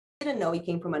concatenation? No, it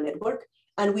came from a network.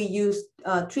 And we used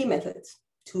tree methods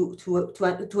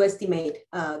to estimate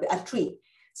a tree.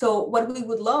 So what we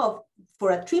would love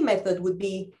for a tree method would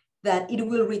be that it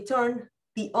will return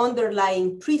the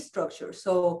underlying tree structure.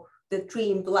 So the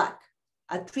tree in black,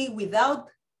 a tree without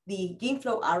the gene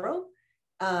flow arrow,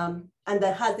 and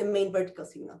that has the main vertical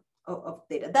signal of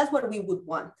data. That's what we would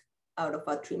want out of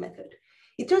a tree method.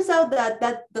 It turns out that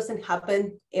that doesn't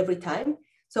happen every time.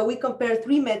 So we compare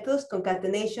three methods: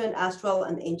 concatenation, Astral,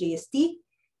 and NJST.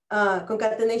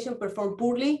 Concatenation performed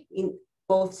poorly in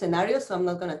both scenarios, so I'm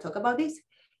not going to talk about this.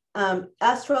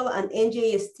 Astral and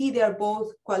NJST, they are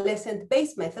both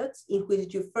coalescent-based methods in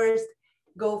which you first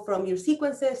go from your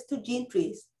sequences to gene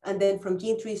trees, and then from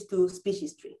gene trees to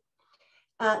species tree.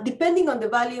 Depending on the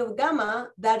value of gamma,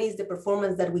 that is the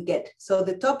performance that we get. So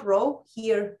the top row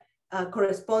here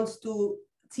corresponds to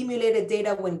simulated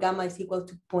data when gamma is equal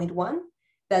to 0.1.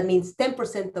 That means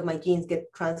 10% of my genes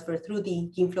get transferred through the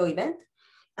gene flow event.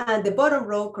 And the bottom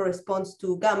row corresponds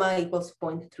to gamma equals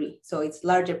 0.3. So it's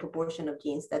larger proportion of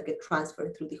genes that get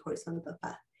transferred through the horizontal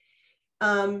path.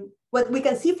 What we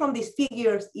can see from these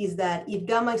figures is that if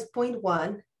gamma is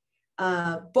 0.1,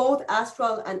 both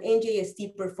Astral and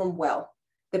NJST perform well.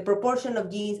 The proportion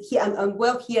of genes, here,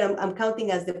 I'm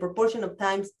counting as the proportion of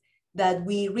times that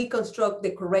we reconstruct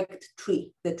the correct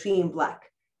tree, the tree in black,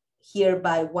 here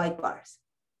by white bars.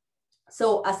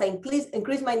 So as I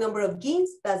increase my number of genes,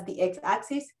 that's the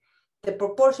x-axis, the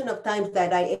proportion of times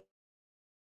that I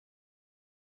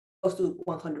goes to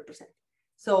 100%.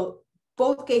 So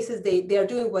both cases, they are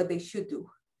doing what they should do.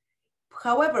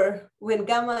 However, when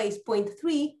gamma is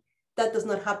 0.3, that does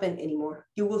not happen anymore.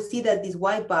 You will see that this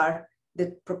white bar,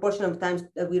 the proportion of times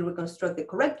that we reconstruct the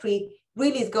correct tree,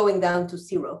 really is going down to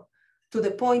 0, to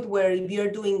the point where if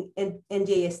you're doing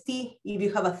NJST, if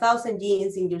you have 1,000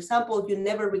 genes in your sample, you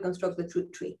never reconstruct the true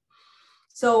tree.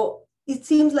 So it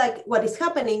seems like what is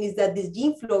happening is that this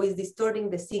gene flow is distorting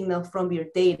the signal from your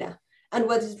data. And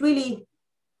what is really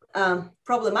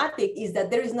problematic is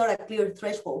that there is not a clear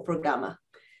threshold for gamma.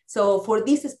 So for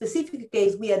this specific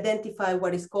case, we identify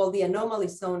what is called the anomaly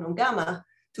zone on gamma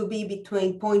to be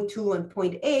between 0.2 and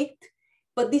 0.8,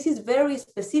 but this is very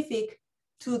specific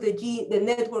to the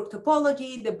network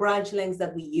topology, the branch lengths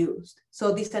that we used.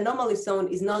 So this anomaly zone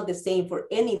is not the same for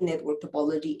any network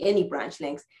topology, any branch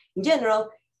lengths. In general,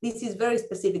 this is very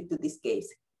specific to this case.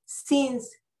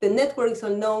 Since the network is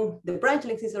unknown, the branch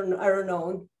lengths are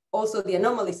unknown, also the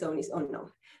anomaly zone is unknown.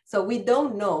 So we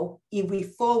don't know if we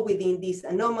fall within this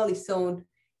anomaly zone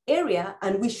area,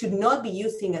 and we should not be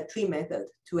using a tree method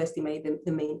to estimate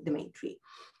the main tree.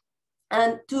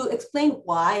 And to explain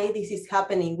why this is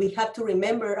happening, we have to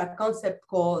remember a concept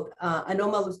called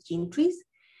anomalous gene trees.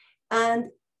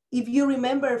 And if you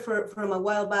remember from a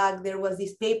while back, there was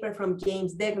this paper from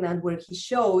James Degnan where he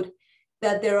showed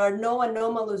that there are no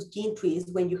anomalous gene trees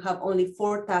when you have only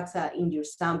 4 taxa in your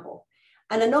sample.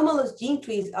 And anomalous gene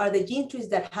trees are the gene trees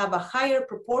that have a higher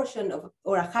proportion of,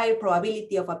 or a higher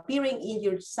probability of appearing in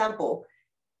your sample,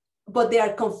 but they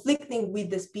are conflicting with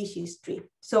the species tree.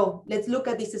 So let's look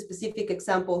at this specific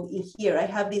example in here. I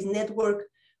have this network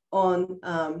on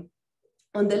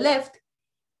the left,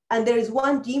 and there is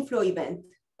one gene flow event,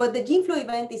 but the gene flow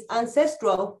event is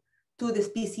ancestral to the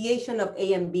speciation of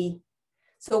A and B.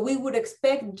 So we would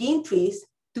expect gene trees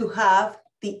to have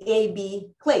the AB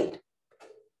clade,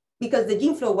 because the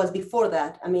gene flow was before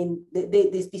that. I mean,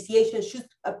 the speciation should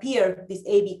appear, this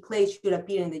AB clade should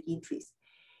appear in the gene trees.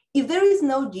 If there is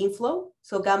no gene flow,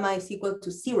 so gamma is equal to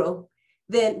 0,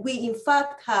 then we in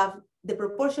fact have the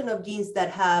proportion of genes that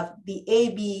have the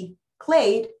AB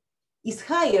clade is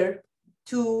higher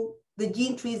to the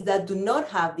gene trees that do not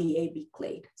have the AB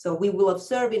clade. So we will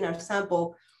observe in our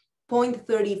sample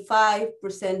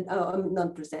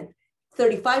 0.35%,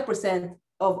 35%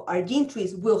 of our gene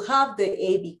trees will have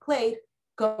the AB clade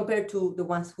compared to the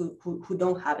ones who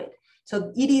don't have it.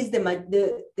 So it is the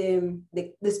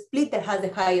split that has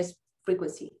the highest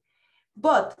frequency.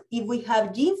 But if we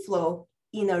have gene flow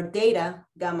in our data,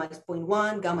 gamma is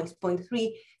 0.1, gamma is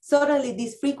 0.3, suddenly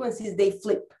these frequencies, they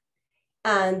flip.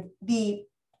 And the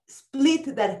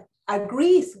split that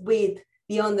agrees with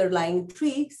the underlying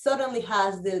tree suddenly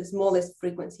has the smallest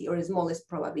frequency or the smallest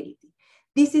probability.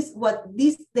 This is what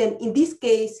then in this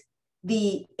case,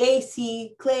 the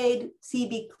AC clade,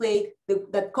 CB clade,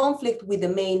 that conflict with the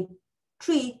main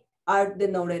tree are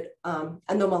denoted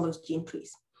anomalous gene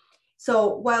trees.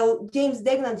 So while James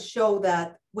Degnan showed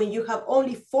that when you have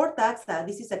only 4 taxa,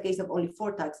 this is a case of only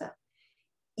 4 taxa.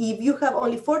 If you have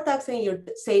only 4 taxa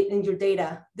in your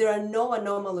data, there are no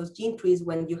anomalous gene trees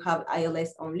when you have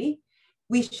ILS only.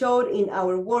 We showed in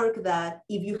our work that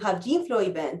if you have gene flow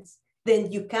events,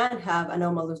 then you can have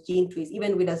anomalous gene trees,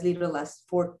 even with as little as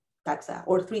 4 taxa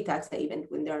or 3 taxa, even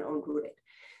when they're unrooted.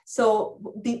 So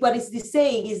what is this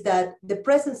saying is that the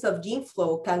presence of gene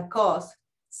flow can cause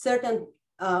certain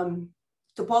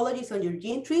topologies on your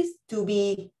gene trees to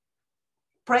be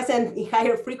present in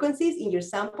higher frequencies in your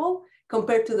sample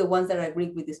compared to the ones that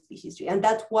agree with the species tree. And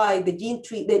that's why the gene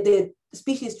tree, the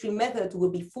species tree method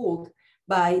will be fooled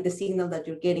by the signal that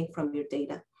you're getting from your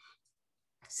data.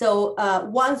 So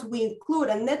once we include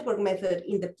a network method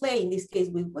in the play, in this case,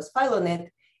 it was phylonet,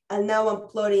 and now I'm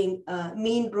plotting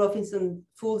mean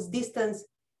Robinson-Fools distance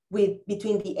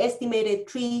between the estimated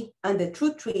tree and the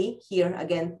true tree here,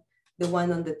 again, the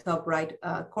one on the top right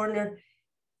corner.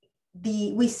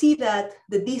 We see that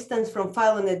the distance from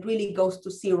phylonet really goes to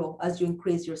 0 as you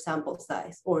increase your sample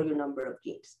size or your number of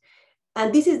genes.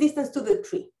 And this is distance to the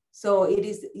tree. So it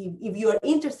is, if you are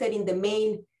interested in the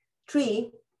main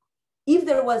tree, if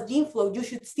there was gene flow, you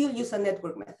should still use a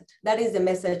network method. That is the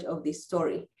message of this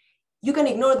story. You can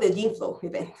ignore the gene flow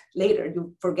event later,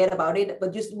 you forget about it,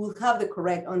 but you will have the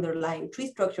correct underlying tree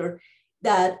structure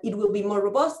that it will be more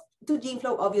robust to gene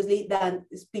flow, obviously, than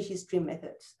species tree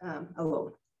methods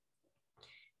alone.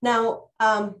 Now,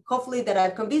 hopefully that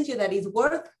I've convinced you that it's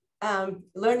worth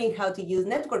learning how to use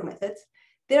network methods.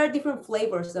 There are different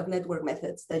flavors of network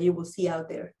methods that you will see out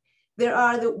there. There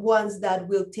are the ones that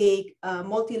will take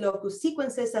multi-locus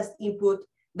sequences as input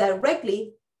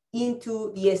directly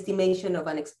into the estimation of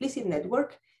an explicit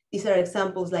network. These are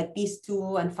examples like these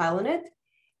two and phylonet.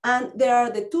 And there are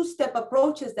the two-step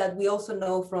approaches that we also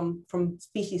know from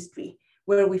species tree,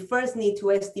 where we first need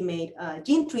to estimate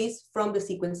gene trees from the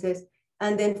sequences,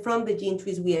 and then from the gene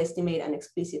trees, we estimate an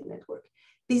explicit network.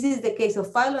 This is the case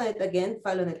of phylonet again.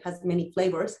 Phylonet has many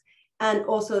flavors, and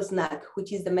also SNAC,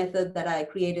 which is the method that I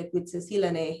created with Cecile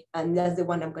and that's the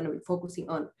one I'm going to be focusing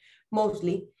on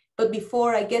mostly. But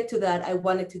before I get to that, I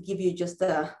wanted to give you just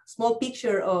a small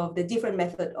picture of the different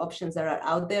method options that are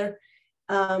out there.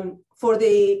 For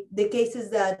the cases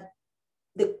that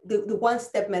the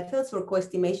one-step methods or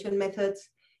co-estimation methods,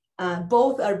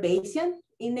 both are Bayesian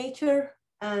in nature,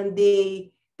 and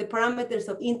the parameters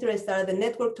of interest are the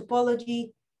network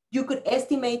topology. You could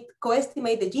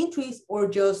co-estimate the gene trees or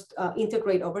just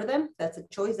integrate over them. That's a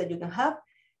choice that you can have.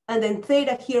 And then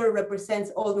theta here represents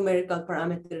all numerical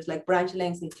parameters like branch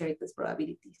lengths and inheritance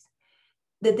probabilities.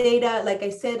 The data, like I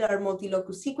said, are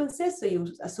multi-locus sequences. So you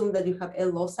assume that you have L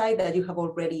loci that you have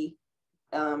already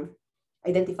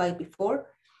identified before.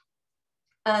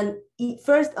 And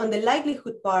first, on the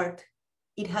likelihood part,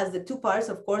 it has the two parts,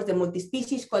 of course, the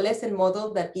multi-species coalescent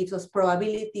model that gives us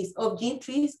probabilities of gene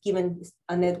trees given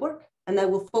a network. And I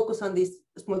will focus on this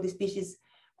multi-species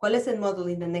coalescent model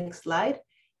in the next slide.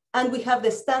 And we have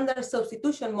the standard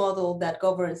substitution model that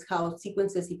governs how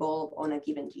sequences evolve on a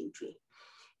given gene tree.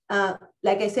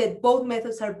 Like I said, both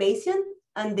methods are Bayesian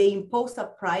and they impose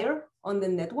a prior on the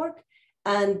network.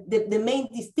 And the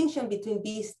main distinction between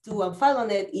these two and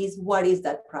phylonet is what is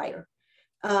that prior.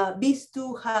 These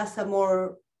two has a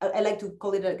more, I like to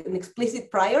call it an explicit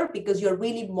prior because you're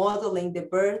really modeling the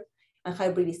birth and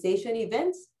hybridization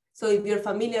events. So if you're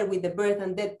familiar with the birth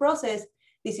and death process,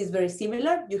 this is very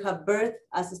similar. You have birth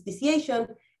as a speciation,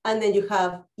 and then you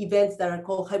have events that are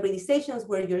called hybridizations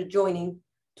where you're joining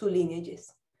two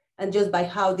lineages. And just by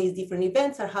how these different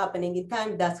events are happening in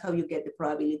time, that's how you get the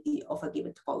probability of a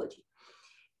given topology.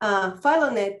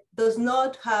 Phylonet does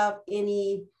not have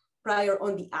any prior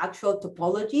on the actual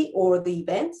topology or the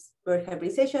events, birth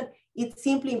hybridization. It's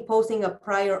simply imposing a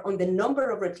prior on the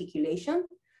number of reticulations.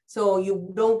 So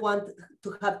you don't want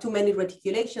to have too many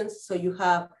reticulations. So you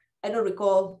have, I don't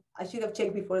recall, I should have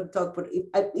checked before the talk, but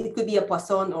it could be a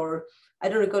Poisson or I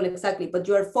don't recall exactly, but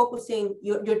you are focusing,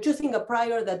 you're choosing a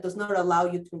prior that does not allow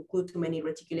you to include too many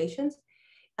reticulations.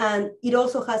 And it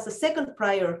also has a second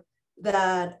prior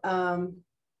that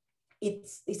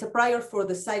it's a prior for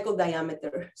the cycle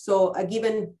diameter. So a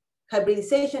given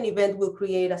hybridization event will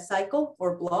create a cycle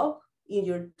or blob in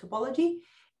your topology,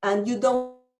 and you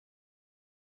don't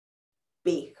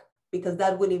big because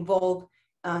that will involve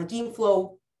gene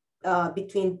flow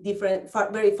between different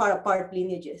very far apart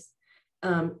lineages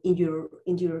in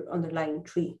your underlying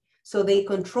tree. So they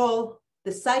control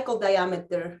the cycle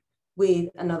diameter with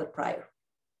another prior.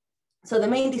 So the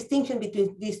main distinction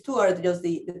between these two are just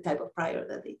the type of prior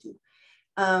that they do.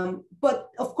 But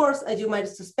of course, as you might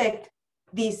suspect,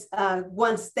 this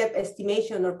one-step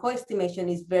estimation or co-estimation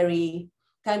is very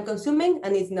time-consuming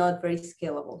and is not very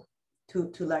scalable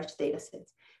to large data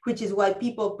sets, which is why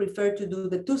people prefer to do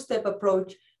the two-step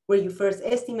approach where you first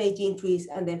estimate gene trees,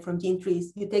 and then from gene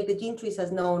trees, you take the gene trees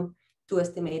as known to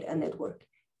estimate a network.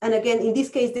 And again, in this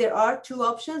case, there are two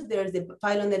options. There's the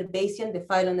phylogenetic Bayesian, the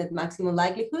phylogenetic maximum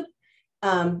likelihood.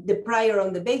 The prior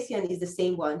on the Bayesian is the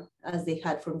same one as they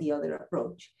had from the other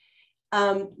approach.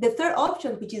 The third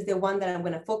option, which is the one that I'm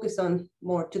going to focus on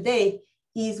more today,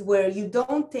 is where you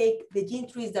don't take the gene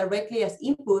trees directly as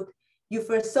input. You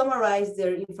first summarize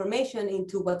their information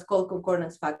into what's called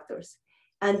concordance factors.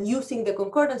 And using the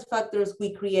concordance factors,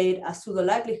 we create a pseudo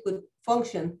likelihood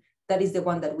function that is the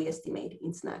one that we estimate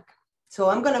in SNAC. So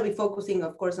I'm going to be focusing,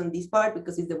 of course, on this part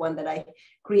because it's the one that I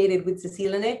created with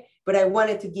Cecile, but I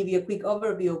wanted to give you a quick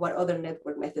overview of what other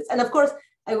network methods. And of course,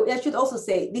 I should also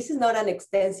say, this is not an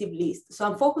extensive list. So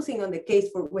I'm focusing on the case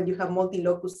for when you have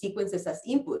multi-locus sequences as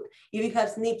input. If you have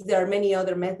SNPs, there are many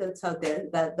other methods out there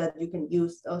that you can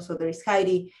use. Also, there is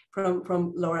Heidi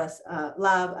from Laura's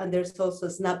lab, and there's also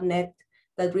SnapNet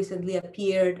that recently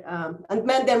appeared, and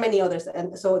there are many others.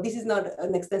 And so this is not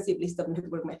an extensive list of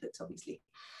network methods, obviously.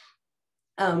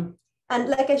 And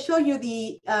like I showed you,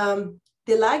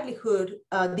 the likelihood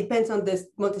depends on this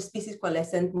multi-species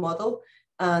coalescent model.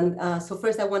 And so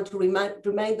first I want to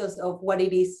remind us of what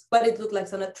it is, what it looks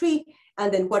like on a tree,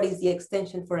 and then what is the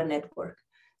extension for a network.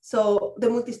 So the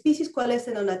multi-species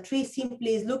coalescent on a tree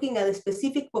simply is looking at a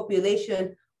specific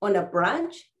population on a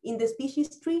branch in the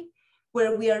species tree,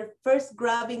 where we are first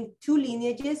grabbing two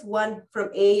lineages, one from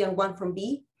A and one from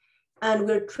B, and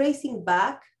we're tracing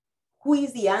back who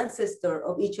is the ancestor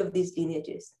of each of these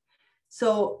lineages.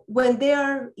 So when they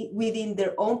are within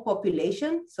their own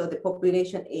population, so the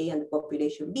population A and the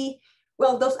population B,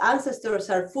 well, those ancestors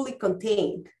are fully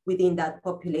contained within that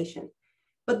population.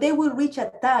 But they will reach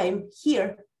a time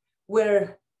here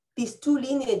where these two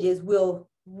lineages will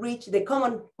reach the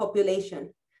common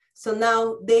population. So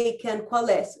now they can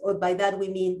coalesce, or by that we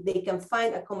mean they can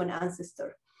find a common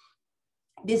ancestor.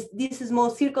 These small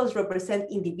circles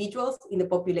represent individuals in the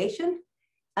population,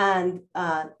 and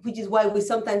which is why we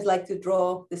sometimes like to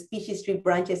draw the species tree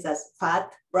branches as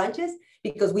fat branches,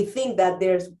 because we think that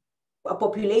there's a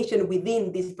population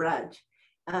within this branch,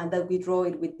 and that we draw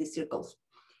it with these circles.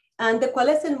 And the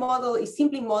coalescent model is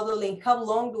simply modeling how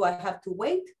long do I have to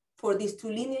wait for these two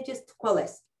lineages to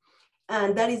coalesce.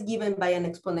 And that is given by an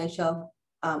exponential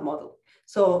model.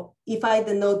 So if I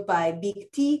denote by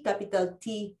big T, capital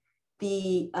T,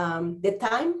 the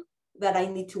time that I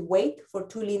need to wait for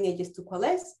two lineages to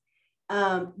coalesce,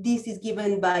 this is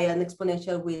given by an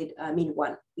exponential with mean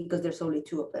 1, because there's only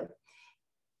two of them.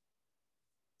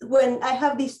 When I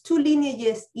have these two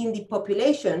lineages in the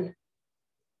population,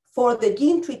 for the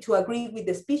gene tree to agree with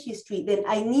the species tree, then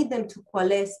I need them to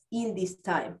coalesce in this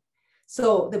time.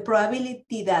 So the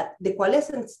probability that the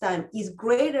coalescence time is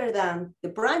greater than the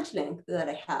branch length that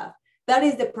I have, that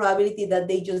is the probability that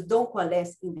they just don't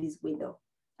coalesce in this window.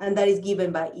 And that is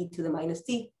given by e to the minus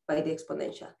t by the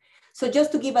exponential. So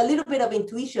just to give a little bit of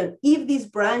intuition, if this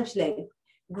branch length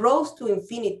grows to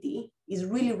infinity, is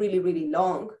really, really, really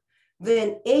long,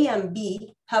 then A and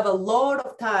B have a lot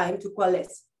of time to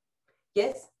coalesce.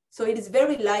 Yes? So it is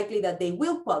very likely that they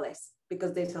will coalesce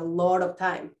because there's a lot of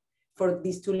time for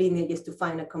these two lineages to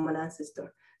find a common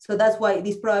ancestor. So that's why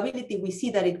this probability, we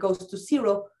see that it goes to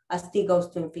 0 as t goes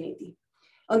to infinity.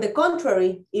 On the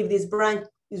contrary, if this branch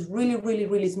is really, really,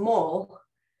 really small,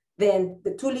 then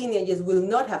the two lineages will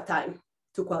not have time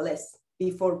to coalesce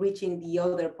before reaching the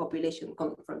other population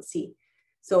coming from C.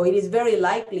 So it is very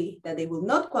likely that they will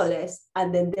not coalesce,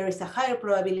 and then there is a higher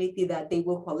probability that they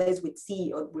will coalesce with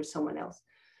C or with someone else.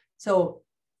 So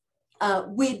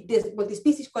with this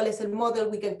multi-species coalescent model,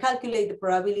 we can calculate the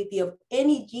probability of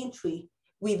any gene tree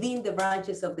within the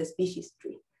branches of the species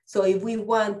tree. So if we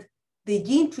want the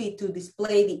gene tree to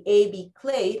display the A-B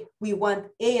clade, we want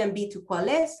A and B to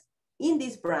coalesce in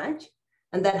this branch,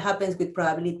 and that happens with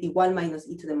probability 1 minus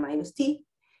e to the minus t.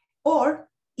 Or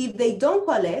if they don't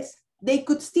coalesce, they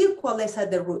could still coalesce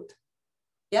at the root.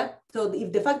 Yeah, so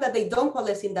if the fact that they don't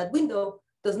coalesce in that window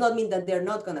does not mean that they're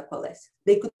not gonna coalesce.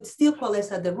 They could still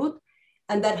coalesce at the root,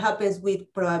 and that happens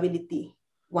with probability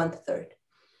 1/3.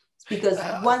 Because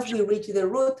once we reach the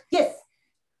root, yes.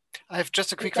 I have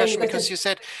just a quick question, because you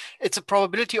said it's a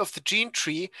probability of the gene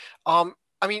tree.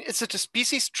 I mean, is it a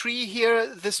species tree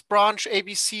here, this branch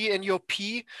ABC and your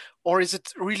P, or is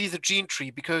it really the gene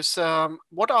tree? Because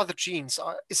what are the genes?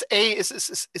 Is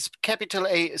capital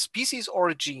A a species or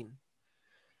a gene?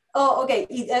 Oh, okay.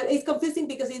 It's confusing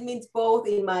because it means both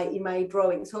in my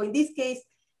drawing. So in this case,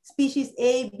 species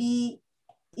A, B,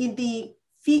 in the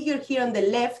figure here on the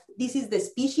left, this is the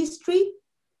species tree.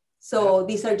 So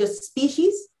these are just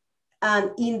species.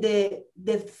 And in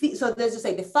so let's just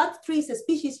say the fat tree is a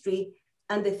species tree,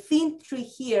 and the thin tree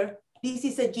here, this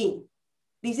is a gene.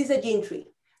 This is a gene tree.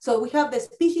 So we have the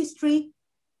species tree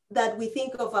that we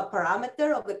think of a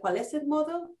parameter of the coalescent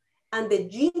model, and the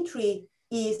gene tree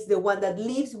is the one that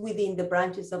lives within the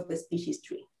branches of the species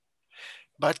tree.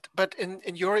 But in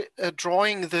your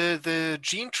drawing, the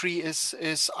gene tree is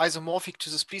isomorphic to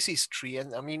the species tree,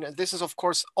 and I mean this is of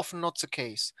course often not the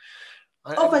case.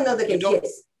 Often not the case,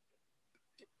 yes.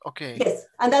 Okay. Yes,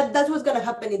 and that's what's going to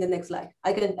happen in the next slide.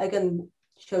 I can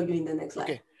show you in the next slide,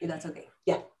 okay, if that's okay.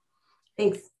 Yeah,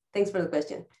 thanks for the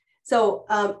question. So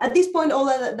at this point, all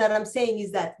that I'm saying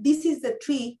is that this is the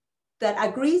tree that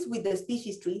agrees with the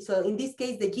species tree. So in this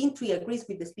case, the gene tree agrees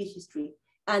with the species tree.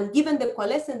 And given the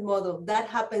coalescent model, that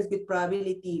happens with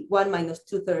probability 1 minus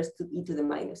 2/3 to e to the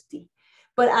minus t.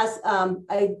 But as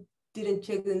I didn't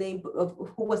check the name of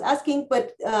who was asking,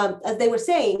 but as they were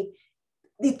saying,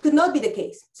 it could not be the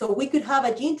case. So we could have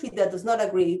a gene tree that does not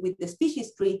agree with the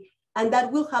species tree, and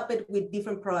that will happen with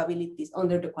different probabilities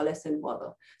under the coalescent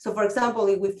model. So for example,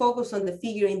 if we focus on the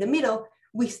figure in the middle,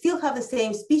 we still have the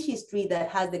same species tree that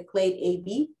has the clade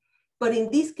AB, but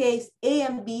in this case, A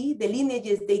and B, the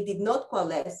lineages, they did not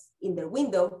coalesce in their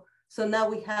window. So now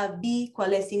we have B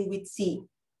coalescing with C,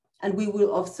 and we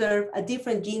will observe a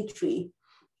different gene tree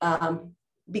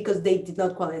because they did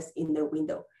not coalesce in their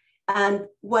window. And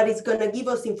what is going to give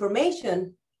us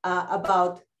information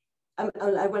about,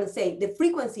 I want to say, the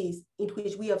frequencies in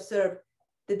which we observe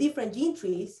the different gene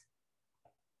trees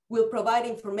will provide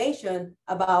information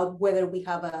about whether we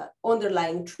have an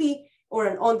underlying tree or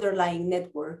an underlying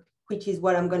network, which is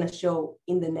what I'm going to show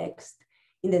in the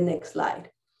next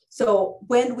slide. So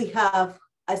when we have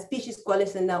a species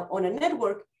coalescent now on a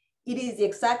network, it is the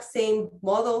exact same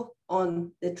model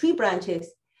on the tree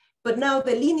branches, but now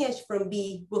the lineage from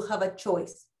B will have a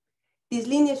choice. This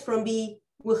lineage from B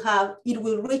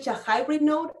will reach a hybrid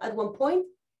node at one point,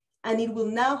 and it will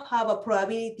now have a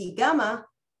probability gamma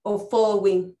of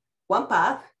following one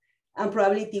path and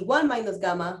probability 1 minus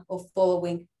gamma of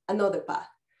following another path.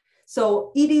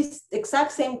 So it is the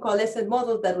exact same coalescent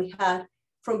model that we had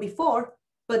from before,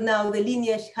 but now the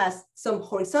lineage has some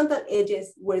horizontal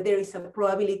edges where there is a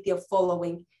probability of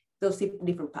following those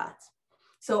different paths.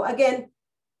 So again,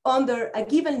 under a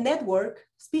given network,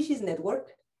 species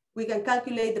network, we can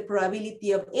calculate the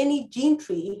probability of any gene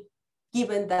tree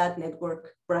given that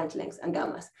network branch lengths and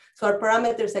gammas. So our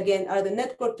parameters again are the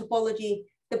network topology,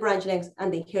 the branch lengths,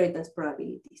 and the inheritance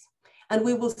probabilities. And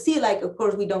we will see, like, of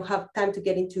course, we don't have time to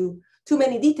get into too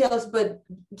many details, but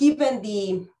given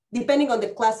depending on the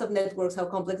class of networks, how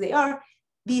complex they are,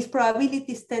 these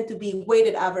probabilities tend to be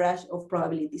weighted average of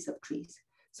probabilities of trees.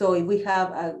 So if we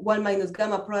have a 1 minus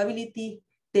gamma probability,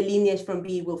 the lineage from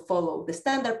B will follow the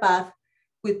standard path.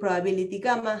 With probability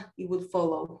gamma, it will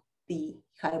follow the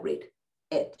hybrid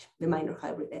edge, the minor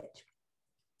hybrid edge.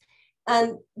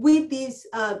 And with this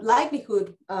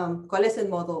likelihood coalescent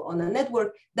model on a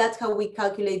network, that's how we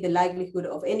calculate the likelihood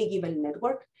of any given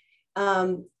network.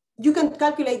 You can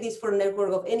calculate this for a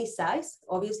network of any size,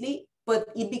 obviously, but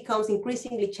it becomes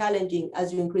increasingly challenging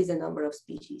as you increase the number of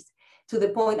species. To the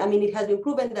point, I mean, it has been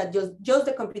proven that just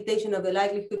the computation of the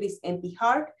likelihood is NP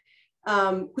hard,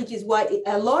 which is why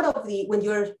a lot of when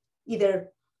you're either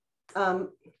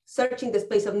searching the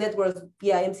space of networks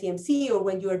via MCMC or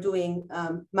when you are doing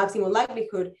maximum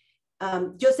likelihood,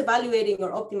 just evaluating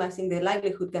or optimizing the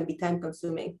likelihood can be time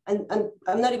consuming. And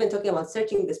I'm not even talking about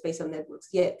searching the space of networks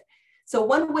yet. So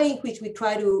one way in which we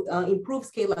try to improve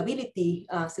scalability,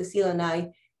 Cecile and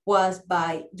I, was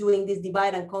by doing this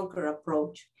divide and conquer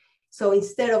approach. So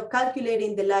instead of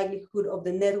calculating the likelihood of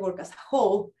the network as a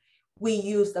whole, we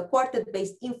used a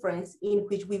quartet-based inference in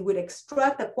which we would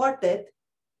extract a quartet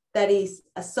that is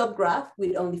a subgraph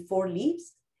with only 4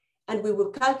 leaves, and we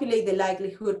will calculate the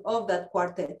likelihood of that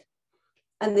quartet.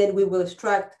 And then we will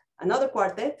extract another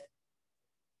quartet,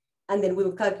 and then we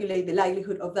will calculate the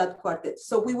likelihood of that quartet.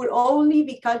 So we will only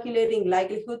be calculating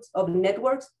likelihoods of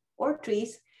networks or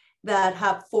trees that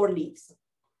have 4 leaves.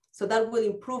 So that will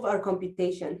improve our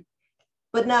computation.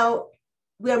 But now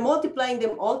we are multiplying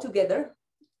them all together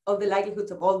of the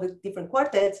likelihoods of all the different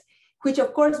quartets, which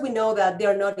of course we know that they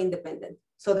are not independent.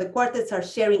 So the quartets are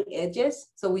sharing edges,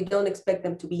 so we don't expect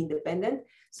them to be independent.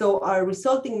 So our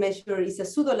resulting measure is a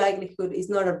pseudo likelihood, is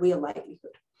not a real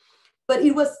likelihood. But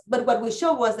what we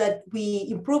showed was that we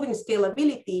improving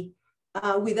scalability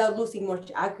without losing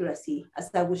much accuracy, as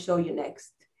I will show you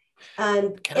next.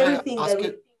 And can everything I ask that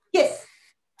you, yes.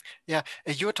 Yeah,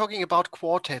 you're talking about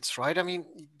quartets, right? I mean,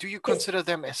 do you consider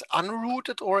them as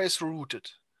unrooted or as rooted?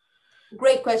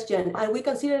 Great question. And we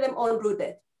consider them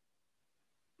unrooted.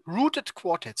 Rooted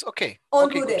quartets, okay.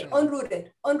 Unrooted,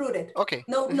 unrooted. Okay.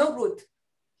 No root.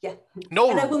 Yeah. No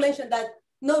and root. I will mention that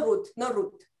no root.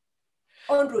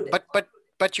 Unrooted.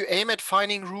 But you aim at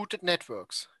finding rooted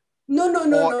networks.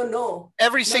 No.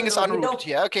 Everything is No, unrooted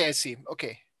here. Okay, I see.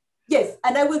 Okay. Yes,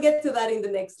 and I will get to that in the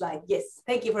next slide. Yes,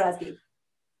 thank you for asking.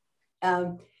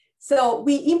 So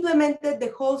we implemented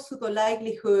the whole pseudo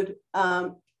likelihood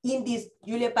in this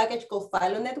Julia package called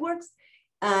phylo-networks.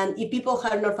 And if people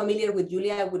are not familiar with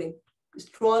Julia, I would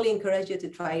strongly encourage you to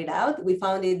try it out. We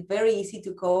found it very easy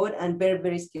to code and very,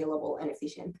 very scalable and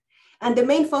efficient. And the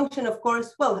main function, of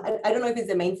course, well, I don't know if it's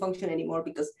the main function anymore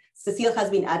because Cecile has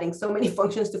been adding so many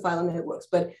functions to phylo-networks,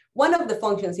 but one of the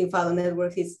functions in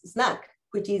phylo-networks is SNAC,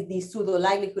 which is the pseudo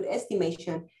likelihood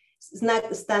estimation.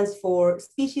 SNAC stands for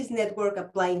Species Network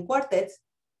Applying Quartets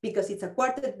because it's a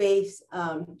quartet-based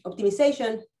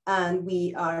optimization, and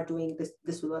we are doing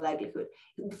the pseudo likelihood.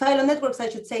 Phylo-networks, I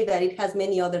should say that it has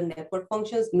many other network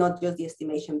functions, not just the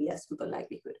estimation via pseudo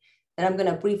likelihood, that I'm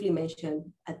gonna briefly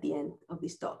mention at the end of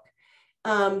this talk.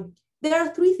 There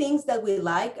are three things that we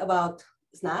like about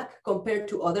SNAC compared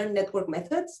to other network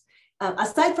methods,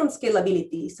 aside from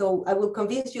scalability. So I will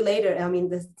convince you later, I mean,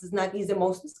 the SNAC is the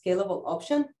most scalable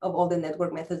option of all the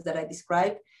network methods that I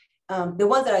described. The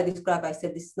ones that I described, I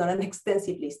said this is not an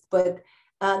extensive list, but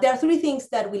there are three things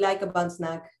that we like about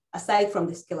SNAC aside from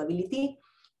the scalability.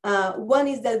 One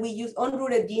is that we use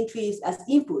unrooted gene trees as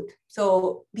input.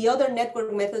 So the other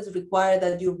network methods require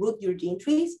that you root your gene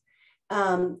trees.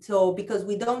 So because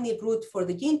we don't need root for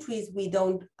the gene trees, we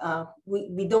don't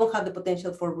have the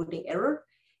potential for rooting error.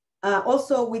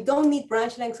 Also, we don't need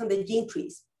branch lengths on the gene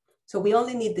trees. So we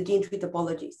only need the gene tree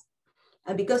topologies.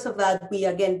 And because of that, we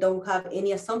again don't have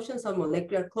any assumptions on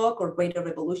molecular clock or rate of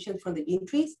evolution from the gene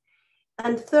trees.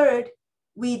 And third,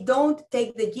 we don't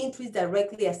take the gene trees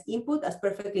directly as input, as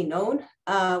perfectly known.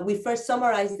 We first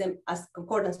summarize them as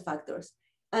concordance factors.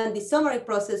 And the summary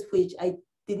process, which I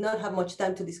did not have much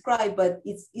time to describe, but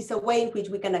it's a way in which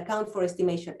we can account for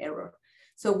estimation error.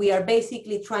 So we are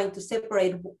basically trying to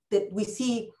separate that we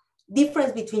see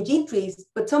difference between gene trees,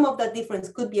 but some of that difference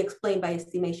could be explained by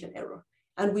estimation error.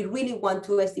 And we really want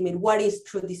to estimate what is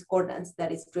true discordance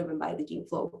that is driven by the gene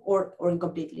flow or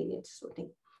incomplete lineage sorting.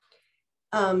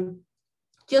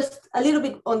 Just a little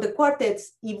bit on the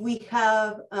quartets, if we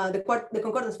have the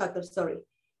concordance factors, sorry.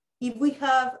 If we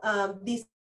have this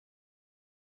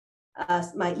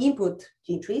as my input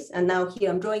gene trees, and now here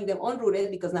I'm drawing them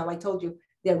unrooted because now I told you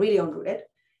they're really unrooted.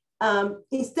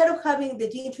 Instead of having the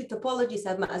gene tree topologies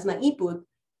as my input,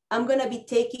 I'm gonna be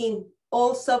taking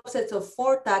all subsets of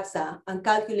 4 taxa and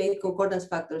calculate concordance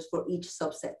factors for each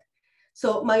subset.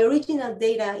 So my original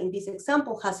data in this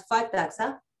example has 5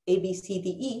 taxa, A, B, C, D,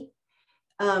 E.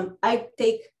 I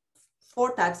take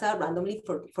 4 taxa randomly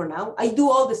for now. I do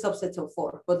all the subsets of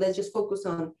 4, but let's just focus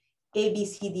on A, B,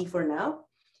 C, D for now.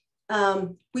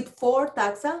 With 4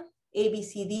 taxa, A, B,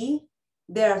 C, D,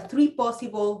 there are 3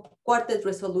 possible quartet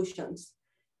resolutions.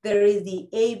 There is the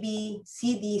A, B,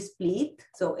 C, D split,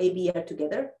 so A, B are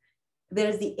together.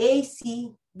 There's the A,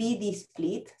 C, B, D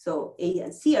split, so A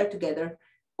and C are together,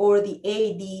 or the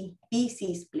A, D, B,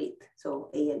 C split, so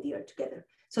A and D are together.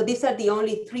 So these are the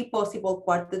only 3 possible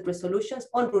quartet resolutions,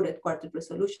 unrooted quartet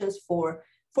resolutions for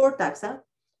 4 taxa.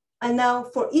 And now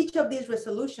for each of these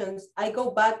resolutions, I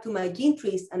go back to my gene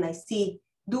trees and I see,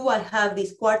 do I have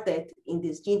this quartet in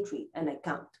this gene tree? And I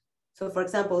count. So for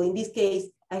example, in this case,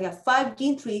 I have 5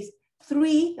 gene trees,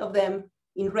 3 of them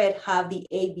in red have the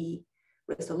AB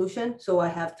resolution. So I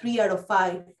have 3 out of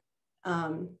 5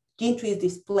 gene trees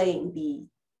displaying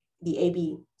the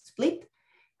AB split.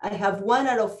 I have 1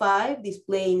 out of 5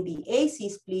 displaying the AC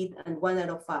split and 1 out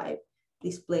of 5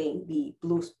 displaying the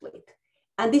blue split.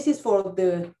 And this is for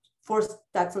the first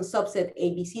taxon subset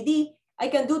A, B, C, D. I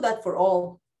can do that for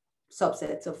all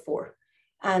subsets of 4.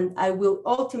 And I will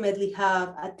ultimately have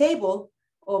a table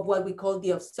of what we call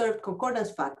the observed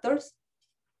concordance factors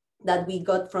that we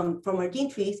got from our gene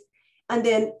trees. And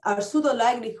then our pseudo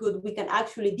likelihood, we can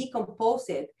actually decompose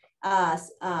it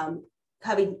as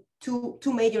having two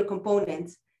major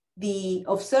components, the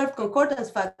observed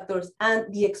concordance factors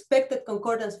and the expected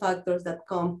concordance factors that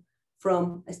come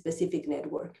from a specific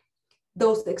network.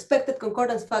 Those expected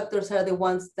concordance factors are the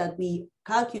ones that we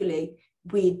calculate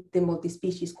with the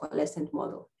multi-species coalescent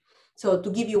model. So to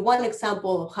give you one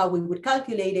example of how we would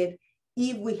calculate it,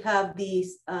 if we have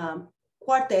this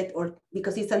quartet, or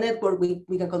because it's a network,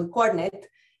 we can call it quartet.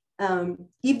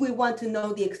 If we want to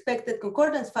know the expected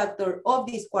concordance factor of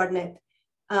this quartet,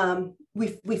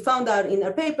 we found out in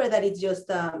our paper that it's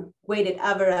just weighted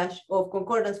average of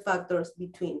concordance factors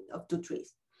of 2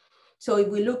 trees. So if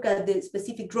we look at the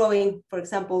specific drawing, for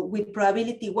example, with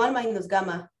probability 1 minus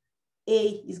gamma,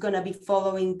 A is gonna be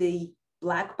following the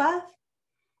black path.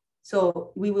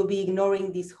 So we will be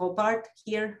ignoring this whole part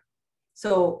here.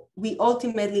 So we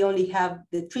ultimately only have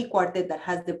the tree quartet that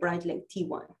has the branch length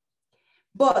T1.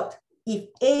 But if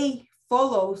A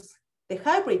follows the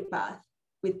hybrid path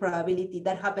with probability,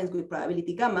 that happens with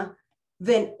probability gamma,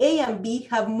 then A and B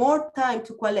have more time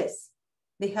to coalesce.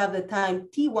 They have the time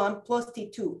T1 plus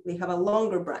T2. They have a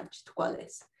longer branch to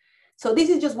coalesce. So this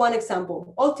is just one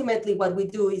example. Ultimately, what we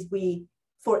do is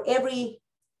for every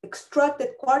extracted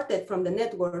quartet from the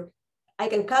network, I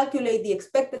can calculate the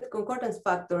expected concordance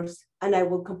factors, and I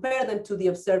will compare them to the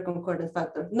observed concordance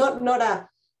factor. Not a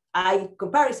I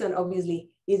comparison, obviously,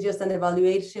 is just an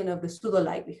evaluation of the pseudo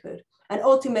likelihood. And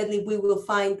ultimately, we will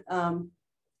find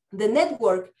the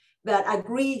network that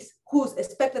agrees, whose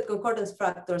expected concordance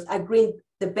factors agree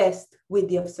the best with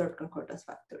the observed concordance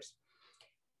factors.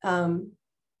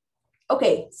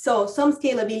 Okay, so some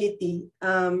scalability.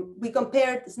 We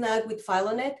compared SNAG with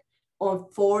phylogenetic on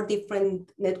 4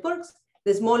 different networks.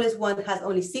 The smallest one has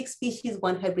only 6 species,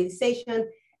 1 hybridization.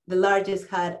 The largest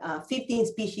had 15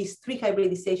 species, 3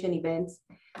 hybridization events.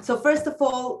 So first of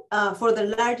all, for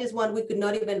the largest one, we could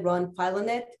not even run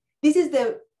phylogenetic. This is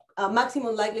the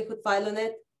maximum likelihood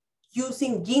phylogenetic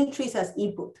using gene trees as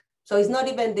input. So it's not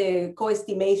even the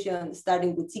co-estimation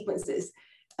starting with sequences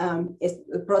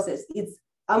process.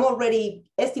 I'm already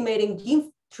estimating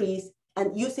gene trees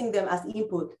and using them as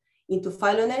input into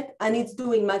phylogenetic, and it's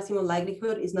doing maximum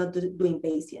likelihood, it's not doing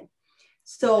Bayesian.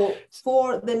 So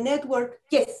for the network,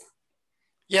 yes.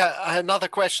 Yeah, another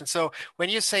question. So when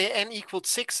you say n equals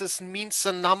 6, this means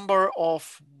the number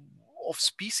of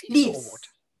species leaves. Or what?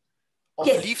 Of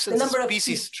yes, leaves in the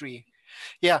species tree.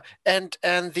 Yeah, and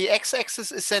the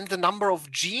x-axis is then the number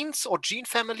of genes or gene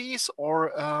families,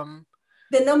 or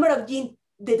the number of genes.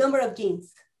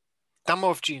 Number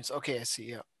of genes. Okay, I see.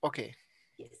 Yeah. Okay.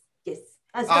 Yes.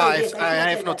 Sorry,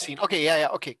 I have not seen. Okay. Yeah.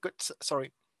 Okay. Good.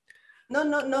 Sorry.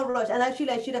 No rush. And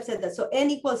actually, I should have said that. So n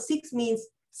equals 6 means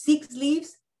 6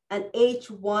 leaves, and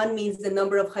H1 means the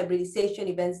number of hybridization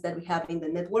events that we have in the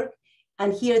network.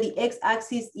 And here the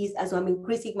x-axis is as I'm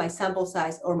increasing my sample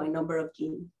size or my number of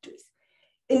gene trees.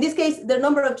 In this case, the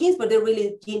number of genes, but they're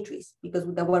really gene trees because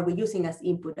what we're using as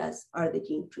input are the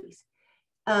gene trees.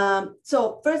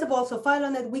 So first of all, so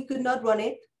phylogenetic, we could not run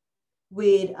it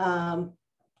with a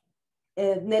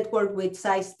network with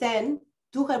size 10,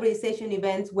 2 hybridization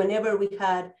events whenever we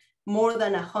had more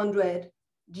than 100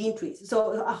 gene trees.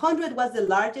 So 100 was the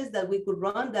largest that we could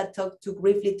run. That took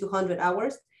briefly 200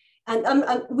 hours. And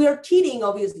we're cheating,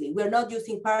 obviously. We're not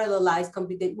using parallelized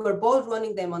computation. We're both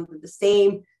running them under the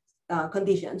same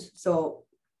conditions. So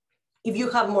if you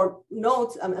have more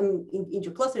nodes in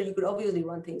your cluster, you could obviously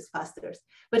run things faster.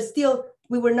 But still,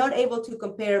 we were not able to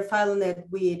compare phylogenetic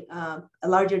with a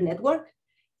larger network,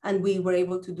 and we were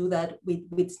able to do that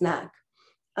with SNAG.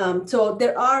 So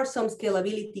there are some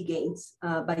scalability gains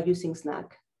by using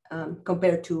SNAG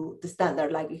compared to the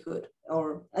standard likelihood,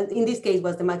 or in this case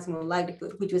was the maximum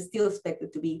likelihood, which was still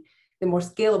expected to be the more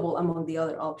scalable among the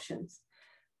other options.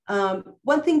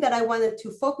 One thing that I wanted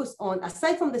to focus on,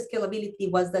 aside from the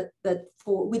scalability, was that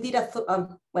we did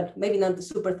well, maybe not the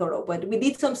super thorough, but we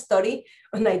did some study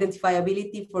on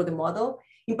identifiability for the model.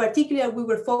 In particular, we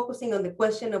were focusing on the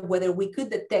question of whether we could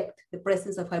detect the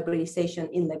presence of hybridization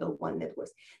in level 1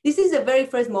 networks. This is the very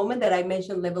first moment that I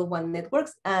mentioned level 1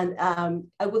 networks, and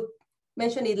I will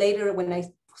mention it later when I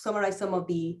summarize some of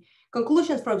the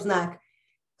conclusions from SNAG.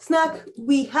 SNAG,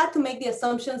 we had to make the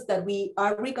assumptions that we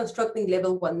are reconstructing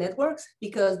level 1 networks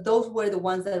because those were the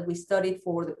ones that we studied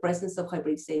for the presence of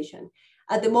hybridization.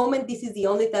 At the moment, this is the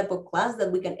only type of class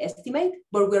that we can estimate,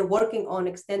 but we're working on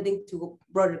extending to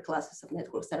broader classes of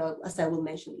networks, as I will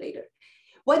mention later.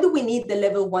 Why do we need the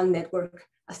level 1 network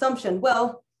assumption?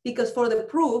 Well, because for the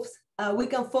proofs, we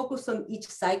can focus on each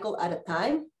cycle at a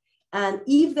time. And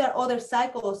if there are other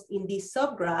cycles in these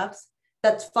subgraphs,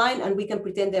 that's fine, and we can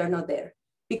pretend they are not there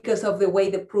because of the way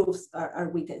the proofs are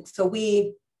written. So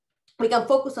we can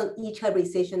focus on each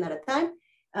hybridization at a time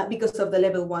because of the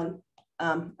level 1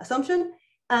 assumption.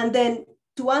 And then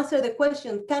to answer the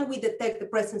question, can we detect the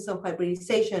presence of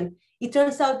hybridization? It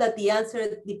turns out that the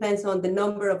answer depends on the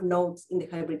number of nodes in the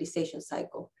hybridization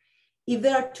cycle. If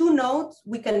there are 2 nodes,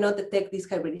 we cannot detect this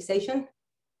hybridization.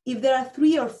 If there are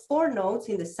 3 or 4 nodes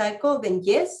in the cycle, then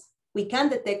yes, we can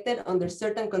detect it under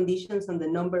certain conditions on the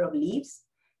number of leaves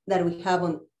that we have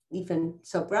on different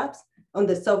subgraphs, on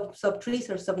the subtrees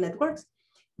or subnetworks.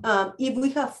 If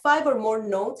we have 5 or more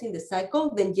nodes in the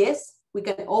cycle, then yes, we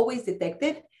can always detect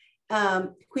it,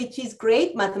 which is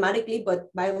great mathematically,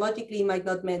 but biologically might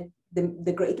not make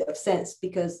the greatest sense,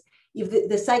 because if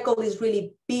the cycle is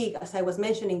really big, as I was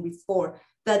mentioning before,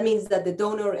 that means that the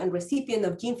donor and recipient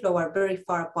of gene flow are very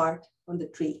far apart on the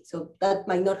tree. So that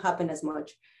might not happen as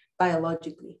much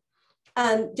biologically.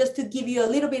 And just to give you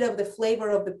a little bit of the flavor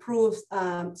of the proofs,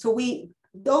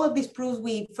 all of these proofs,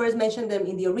 we first mentioned them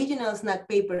in the original SNAC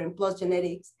paper in PLOS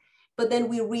Genetics, but then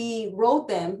we rewrote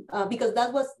them because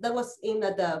that was aimed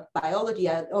at the biology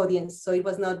audience. So it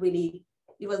was not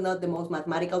the most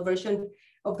mathematical version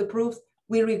of the proofs.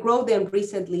 We rewrote them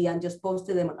recently and just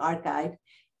posted them on arXiv.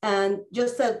 And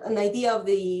just an idea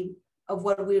of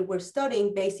what we were studying,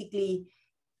 basically,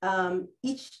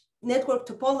 each network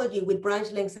topology with branch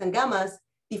lengths and gammas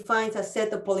defines a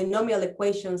set of polynomial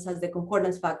equations as the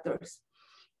concordance factors.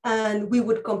 And we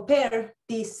would compare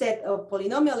this set of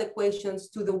polynomial equations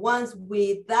to the ones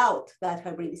without that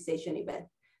hybridization event,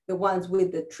 the ones with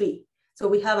the tree. So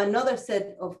we have another set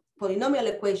of polynomial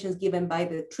equations given by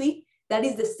the tree that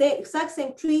is the exact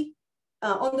same tree,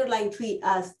 underlying tree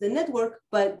as the network,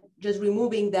 but just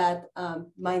removing that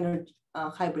minor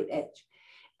hybrid edge.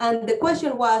 And the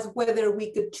question was whether we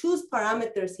could choose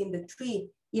parameters in the tree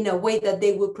in a way that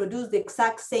they will produce the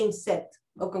exact same set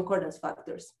of concordance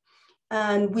factors.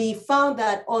 And we found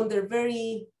that under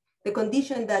the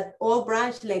condition that all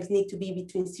branch lengths need to be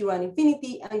between 0 and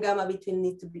infinity and gamma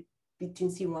needs to be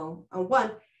between 0 and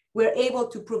 1, we're able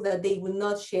to prove that they will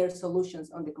not share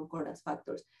solutions on the concordance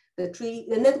factors,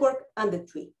 the network and the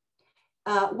tree.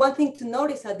 One thing to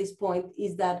notice at this point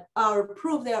is that our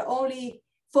proof, they are only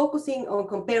focusing on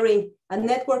comparing a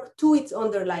network to its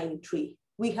underlying tree.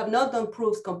 We have not done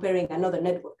proofs comparing another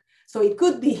network. So it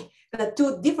could be that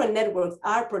two different networks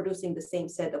are producing the same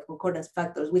set of concordance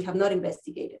factors. We have not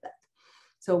investigated that.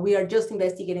 So we are just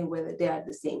investigating whether they are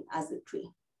the same as the tree.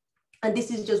 And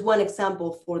this is just one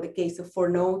example for the case of 4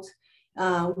 nodes.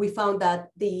 We found that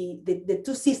the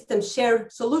two systems share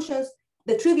solutions.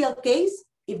 The trivial case,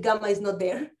 if gamma is not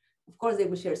there, of course they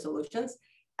will share solutions.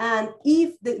 And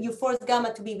if you force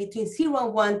gamma to be between 0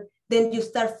 and 1, then you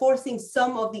start forcing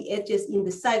some of the edges in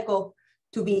the cycle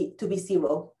to be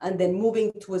 0, and then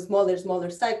moving to a smaller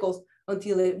cycles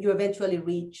until you eventually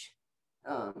reach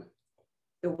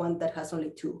the one that has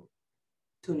only two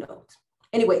nodes.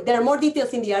 Anyway, there are more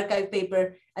details in the arXiv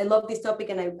paper. I love this topic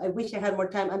and I wish I had more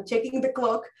time. I'm checking the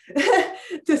clock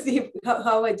to see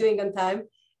how I'm doing on time.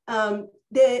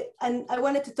 And I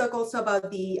wanted to talk also about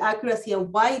the accuracy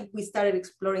and why we started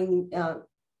exploring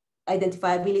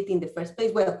identifiability in the first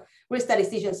place. Well, we're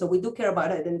statisticians, so we do care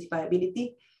about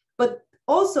identifiability, but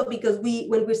also because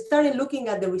when we started looking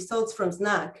at the results from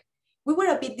SNAC, we were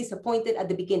a bit disappointed at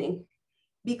the beginning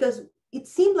because it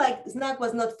seemed like SNAC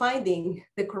was not finding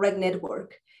the correct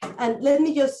network. And let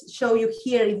me just show you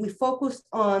here, if we focus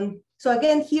on, so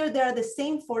again, here there are the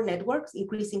same 4 networks,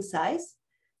 increasing size.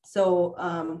 So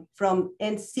from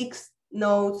N6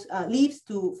 nodes leaves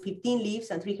to 15 leaves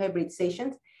and 3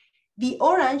 hybridizations. The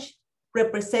orange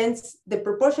represents the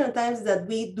proportion of times that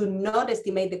we do not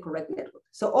estimate the correct network.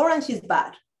 So orange is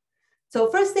bad. So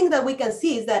first thing that we can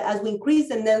see is that as we increase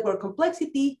the network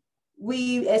complexity,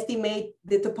 we estimate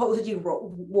the topology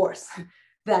worse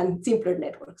than simpler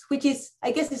networks, which is,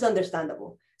 I guess, is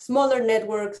understandable. Smaller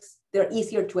networks, they're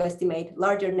easier to estimate.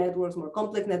 Larger networks, more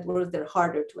complex networks, they're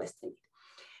harder to estimate.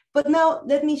 But now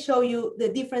let me show you the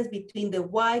difference between the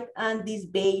white and this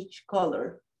beige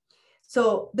color.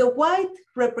 So the white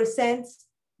represents,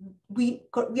 we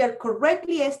are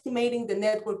correctly estimating the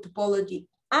network topology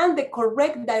and the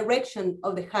correct direction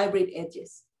of the hybrid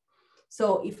edges.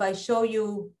 So if I show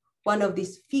you one of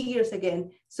these figures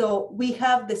again, so we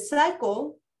have the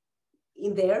cycle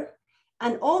in there,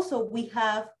 and also we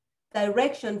have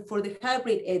direction for the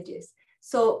hybrid edges.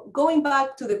 So going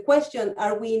back to the question,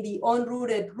 are we in the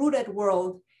unrooted, rooted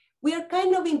world? We are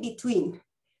kind of in between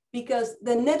because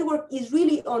the network is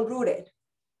really unrooted,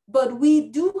 but we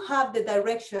do have the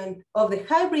direction of the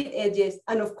hybrid edges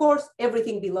and of course,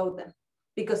 everything below them.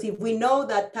 Because if we know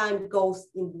that time goes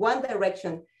in one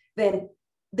direction, then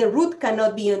the root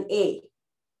cannot be on A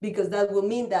because that will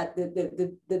mean that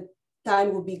the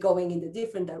time will be going in the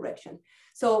different direction.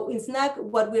 So in SNAC,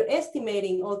 what we're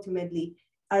estimating ultimately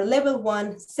are level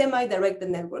 1 semi-directed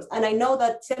networks. And I know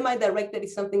that semi-directed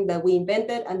is something that we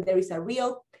invented and there is a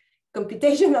real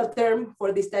computational term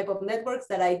for this type of networks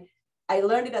that I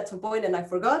learned it at some point and I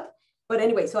forgot. But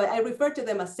anyway, so I refer to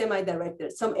them as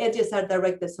semi-directed. Some edges are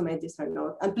directed, some edges are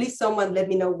not. And please someone let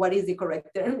me know what is the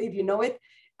correct term if you know it.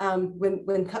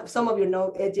 When some of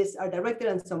your edges are directed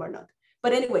and some are not.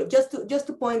 But anyway, just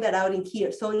to point that out in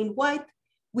here. So in white,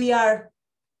 we are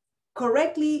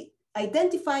correctly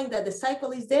identifying that the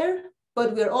cycle is there,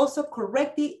 but we're also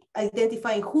correctly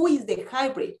identifying who is the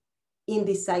hybrid in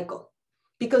this cycle.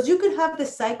 Because you could have the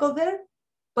cycle there,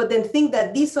 but then think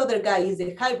that this other guy is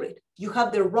a hybrid. You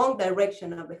have the wrong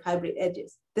direction of the hybrid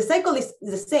edges. The cycle is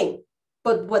the same,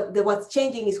 but what's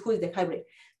changing is who is the hybrid.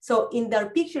 So in our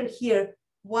picture here,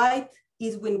 white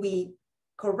is when we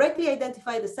correctly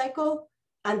identify the cycle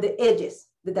and the edges,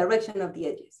 the direction of the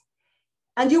edges.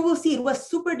 And you will see it was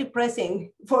super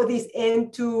depressing for this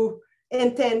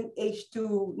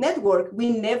N10H2 network.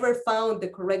 We never found the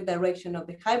correct direction of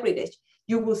the hybrid edge.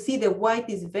 You will see the white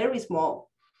is very small.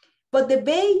 But the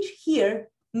beige here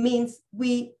means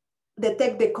we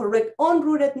detect the correct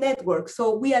unrooted network.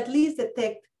 So we at least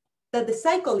detect that the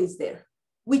cycle is there.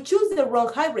 We choose the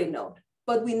wrong hybrid node,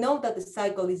 but we know that the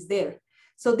cycle is there.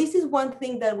 So this is one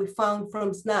thing that we found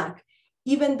from SNAC,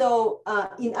 even though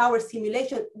in our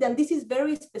simulation, then this is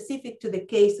very specific to the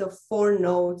case of 4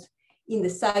 nodes in the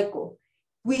cycle.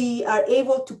 We are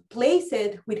able to place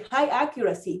it with high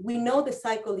accuracy. We know the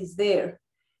cycle is there,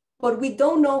 but we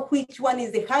don't know which one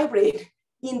is the hybrid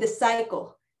in the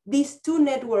cycle. These 2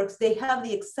 networks, they have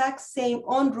the exact same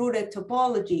unrooted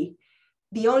topology.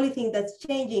 The only thing that's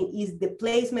changing is the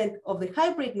placement of the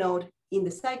hybrid node in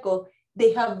the cycle.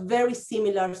 They have very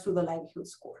similar pseudo-likelihood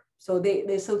score. So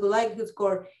the pseudo-likelihood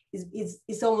score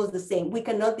is almost the same. We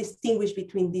cannot distinguish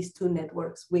between these 2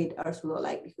 networks with our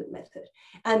pseudo-likelihood method.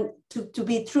 And to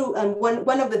be true, and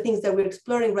one of the things that we're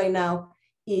exploring right now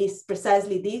is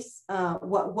precisely this.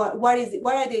 What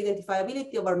are the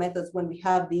identifiability of our methods when we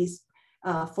have these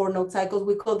 4 node cycles?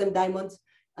 We call them diamonds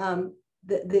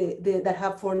that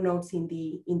have 4 nodes in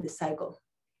the cycle.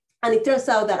 And it turns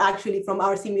out that actually from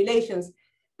our simulations,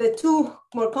 the 2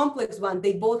 more complex ones,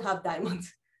 they both have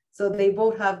diamonds. So they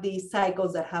both have these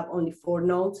cycles that have only 4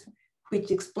 nodes,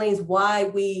 which explains why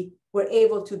we were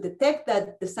able to detect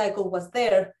that the cycle was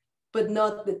there, but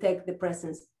not detect the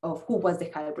presence of who was the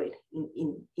hybrid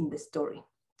in the story.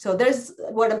 So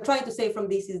what I'm trying to say from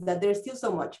this is that there's still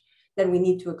so much that we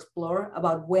need to explore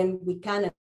about when we can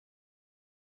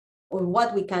or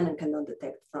what we can and cannot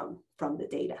detect from the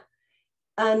data.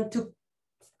 And to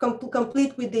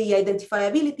complete with the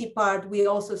identifiability part, we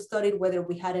also studied whether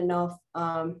we had enough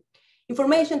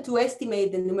information to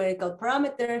estimate the numerical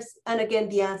parameters. And again,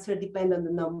 the answer depends on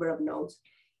the number of nodes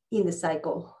in the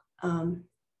cycle.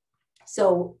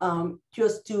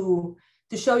 Just to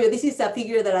show you, this is a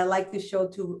figure that I like to show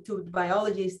to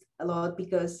biologists a lot,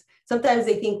 because sometimes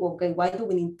they think, well, okay, why do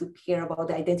we need to care about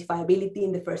the identifiability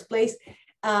in the first place?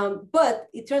 But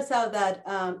it turns out that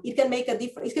it can make a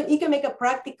difference. It can make a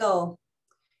practical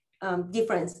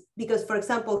difference, because, for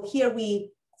example, here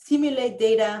we simulate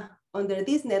data under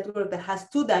this network that has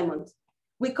 2 diamonds.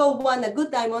 We call one a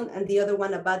good diamond and the other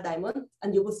one a bad diamond,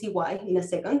 and you will see why in a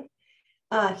second.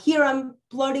 Here I'm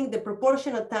plotting the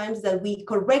proportion of times that we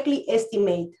correctly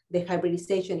estimate the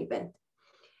hybridization event.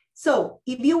 So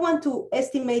if you want to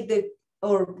estimate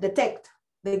or detect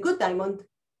the good diamond,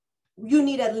 you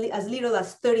need as little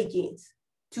as 30 genes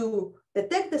to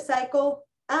detect the cycle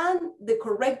and the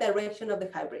correct direction of the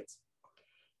hybrids.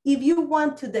 If you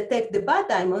want to detect the bad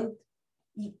diamond,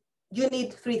 you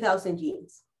need 3,000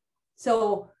 genes.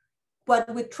 So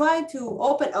what we try to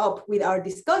open up with our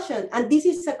discussion, and this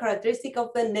is a characteristic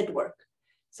of the network.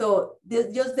 So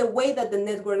just the way that the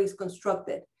network is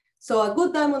constructed. So a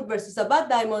good diamond versus a bad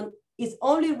diamond is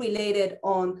only related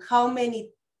on how many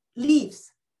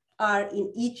leaves are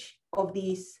in each of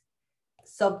these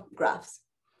subgraphs.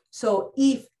 So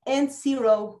if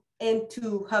N0,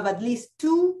 N2 have at least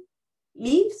 2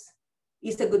 leaves,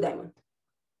 it's a good diamond.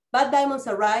 Bad diamonds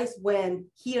arise when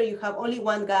here you have only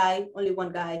one guy.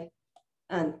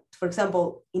 And for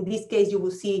example, in this case, you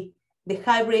will see the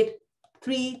hybrid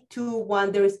 3, 2,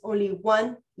 1, there is only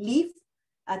 1 leaf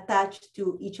attached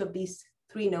to each of these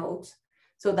 3 nodes.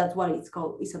 So that's why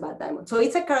it's a bad diamond. So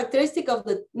it's a characteristic of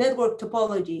the network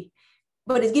topology,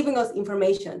 but it's giving us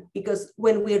information, because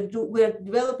when we're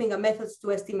developing a methods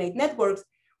to estimate networks,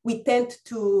 we tend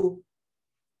to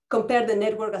compare the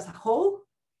network as a whole.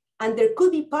 And there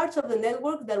could be parts of the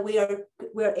network that we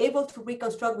are able to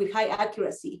reconstruct with high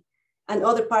accuracy, and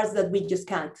other parts that we just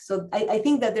can't. So I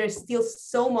think that there's still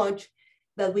so much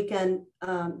that we can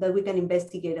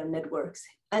investigate on networks.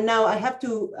 And now I have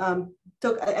to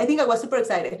talk. I think I was super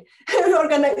excited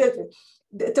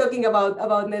talking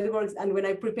about networks, and when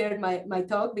I prepared my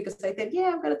talk, because I said,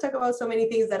 yeah, I'm going to talk about so many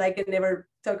things that I can never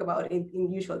talk about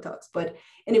in usual talks. But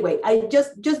anyway, I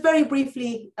just very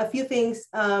briefly, a few things.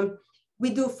 We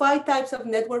do 5 types of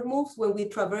network moves when we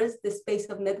traverse the space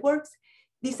of networks.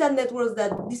 These are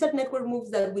network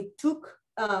moves that we took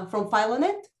from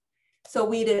phylogenetic. So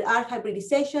we did our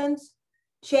hybridizations,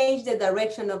 change the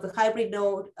direction of the hybrid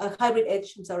node, hybrid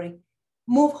edge, I'm sorry,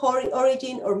 move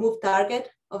origin or move target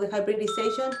of the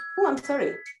hybridization. Oh, I'm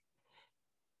sorry.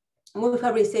 Move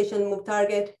hybridization, move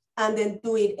target, and then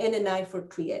do it NNI for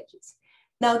 3 edges.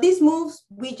 Now these moves,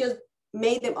 we just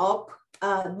made them up.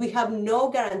 We have no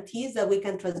guarantees that we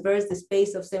can traverse the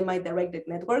space of semi-directed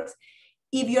networks.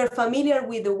 If you're familiar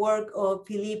with the work of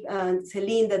Philippe and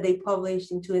Céline that they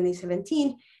published in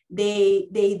 2017,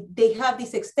 they have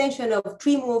this extension of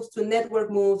tree moves to network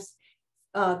moves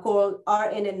called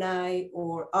RNNI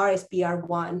or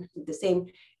RSPR1, the same.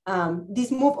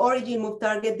 This move origin, move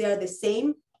target, they are the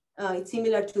same. It's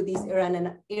similar to this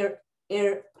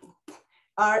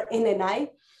RNNI,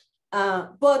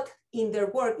 but in their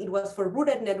work, it was for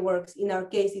rooted networks. In our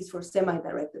case, it's for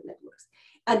semi-directed networks.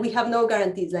 And we have no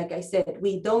guarantees, like I said.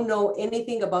 We don't know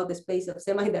anything about the space of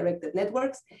semi-directed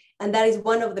networks. And that is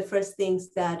one of the first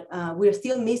things that we're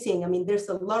still missing. I mean, there's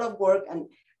a lot of work, and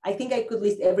I think I could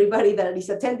list everybody that is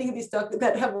attending this talk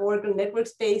that have worked on network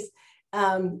space.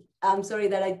 I'm sorry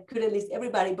that I couldn't list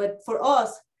everybody, but for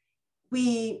us,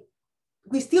 we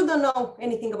still don't know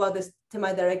anything about this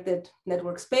semi-directed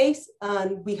network space.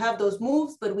 And we have those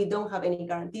moves, but we don't have any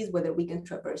guarantees whether we can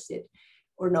traverse it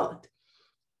or not.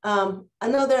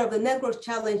 Another of the network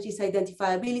challenge is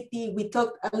identifiability. We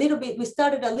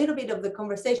started a little bit of the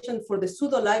conversation for the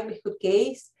pseudo likelihood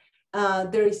case.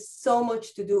 There is so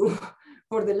much to do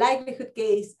for the likelihood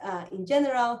case in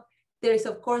general. There is,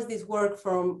 of course, this work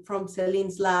from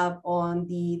Celine's lab on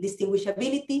the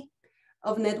distinguishability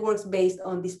of networks based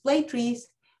on display trees,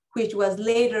 which was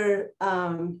later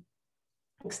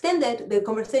extended. The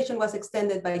conversation was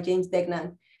extended by James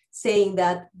Degnan, saying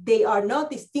that they are not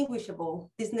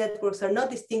distinguishable. These networks are not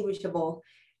distinguishable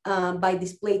by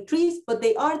display trees, but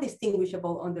they are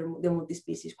distinguishable under the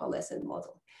multi-species coalescent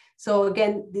model. So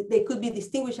again, they could be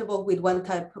distinguishable with one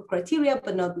type of criteria,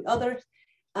 but not with others.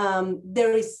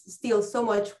 There is still so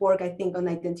much work, I think, on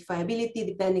identifiability,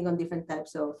 depending on different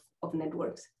types of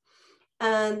networks.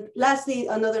 And lastly,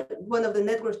 one of the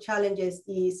network challenges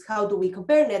is how do we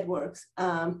compare networks?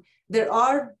 There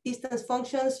are distance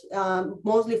functions,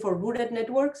 mostly for rooted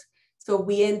networks. So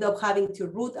we end up having to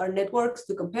root our networks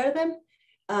to compare them.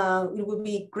 It would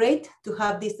be great to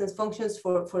have distance functions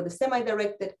for the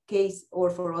semi-directed case or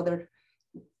for other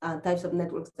types of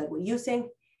networks that we're using.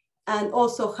 And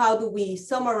also, how do we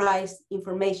summarize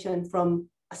information from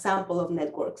a sample of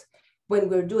networks? When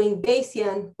we're doing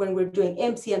Bayesian, when we're doing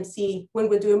MCMC, when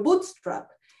we're doing Bootstrap,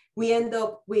 we end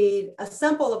up with a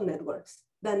sample of networks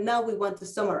that now we want to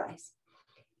summarize.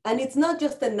 And it's not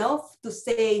just enough to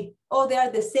say, oh, they are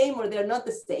the same or they're not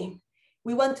the same.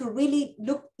 We want to really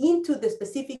look into the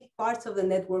specific parts of the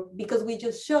network, because we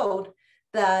just showed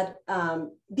that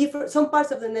some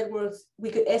parts of the networks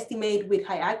we could estimate with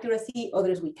high accuracy,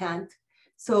 others we can't.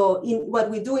 So what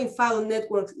we do in phylo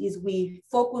networks is we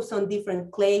focus on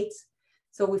different clades.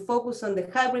 So we focus on the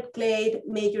hybrid clade,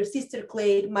 major sister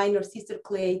clade, minor sister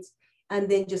clades, and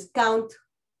then just count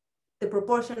the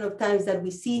proportion of times that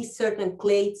we see certain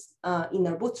clades in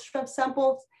our Bootstrap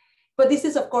samples. But this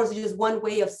is, of course, just one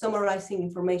way of summarizing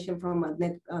information from a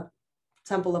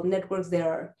sample of networks.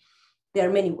 There are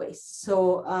many ways.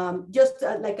 So just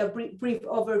like a brief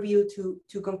overview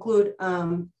to conclude,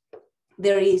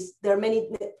 there are many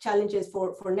challenges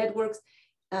for networks,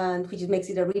 and which makes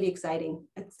it a really exciting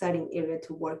area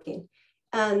to work in.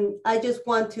 And I just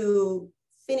want to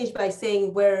finish by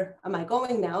saying, where am I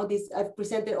going now? I've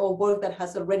presented all work that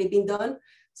has already been done.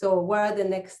 So what are the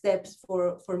next steps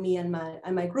for me and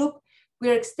my group?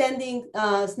 We're extending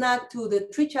SNAG to the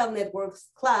tree-child networks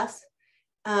class.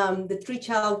 The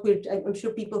tree-child, which I'm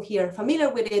sure people here are familiar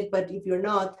with it, but if you're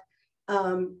not,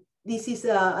 this is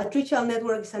a tree-child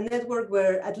network. It's a network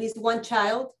where at least one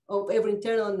child of every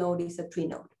internal node is a tree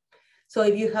node. So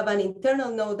if you have an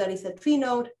internal node that is a tree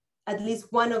node, at least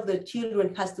one of the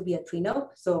children has to be a tree node.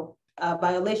 So a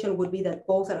violation would be that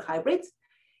both are hybrids.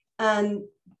 And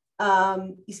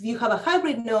if you have a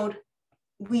hybrid node,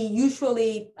 we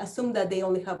usually assume that they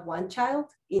only have one child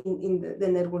in the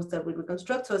networks that we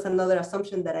reconstruct. So it's another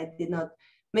assumption that I did not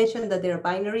mention, that they're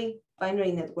binary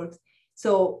networks.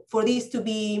 So for this to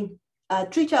be a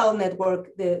tree-child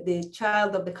network, the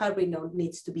child of the hybrid node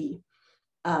needs to be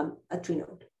a tree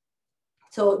node.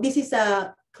 So this is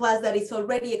a class that is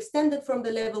already extended from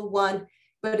the level 1,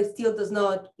 but it still does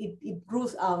not, it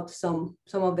rules out some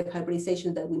of the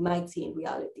hybridization that we might see in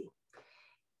reality.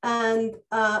 And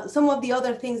some of the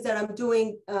other things that I'm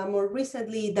doing more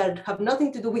recently that have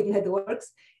nothing to do with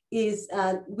networks is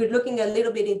we're looking a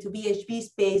little bit into BHB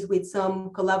space with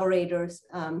some collaborators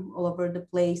all over the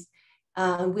place.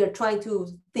 We're trying to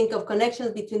think of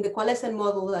connections between the coalescent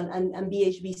model and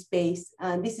BHB space.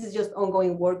 And this is just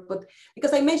ongoing work, but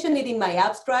because I mentioned it in my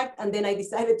abstract and then I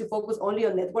decided to focus only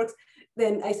on networks,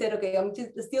 then I said, okay, I'm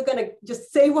still gonna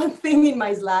just say one thing in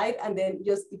my slide, and then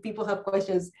just if people have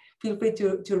questions, feel free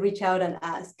to reach out and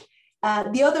ask.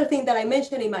 The other thing that I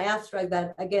mentioned in my abstract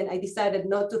that, again, I decided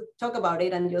not to talk about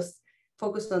it and just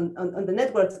focus on the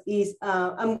networks is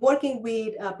I'm working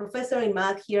with a professor in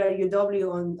math here at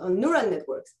UW on neural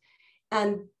networks.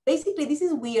 And basically this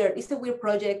is weird. It's a weird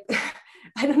project.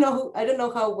 I don't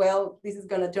know how well this is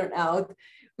gonna turn out.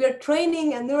 We are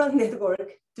training a neural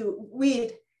network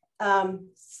with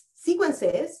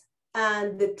sequences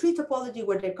and the tree topology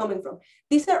where they're coming from.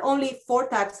 These are only 4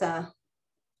 taxa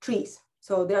trees.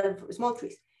 So they're small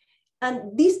trees.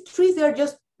 And these trees, they're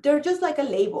just like a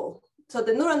label. So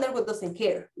the neural network doesn't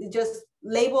care. It just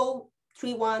label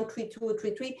tree 1, tree 2,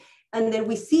 tree 3. And then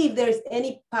we see if there's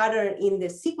any pattern in the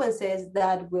sequences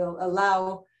that will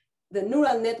allow the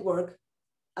neural network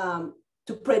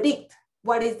to predict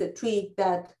what is the tree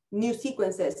that new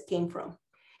sequences came from.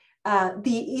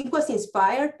 It was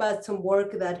inspired by some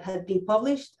work that had been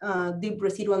published, Deep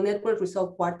Residual Network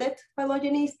Resolved Quartet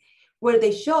phylogenies, where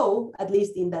they show, at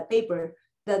least in that paper,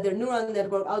 that the neural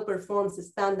network outperforms the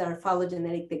standard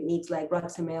phylogenetic techniques like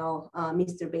RoxML,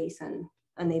 Mr. Bayes,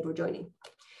 and neighbor joining.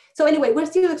 So anyway, we're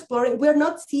still exploring. We're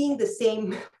not seeing the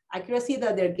same accuracy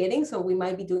that they're getting, so we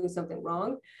might be doing something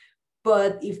wrong.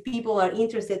 But if people are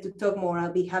interested to talk more,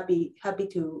 I'll be happy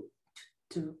to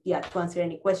answer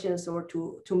any questions or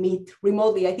to meet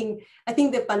remotely. I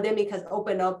think the pandemic has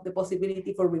opened up the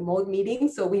possibility for remote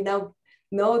meetings. So we now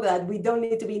know that we don't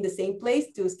need to be in the same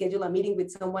place to schedule a meeting with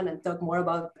someone and talk more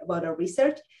about our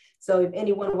research. So if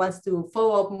anyone wants to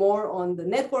follow up more on the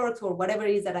networks or whatever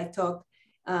it is that I talked,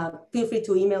 feel free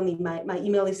to email me. My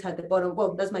email is at the bottom.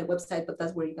 Well, that's my website, but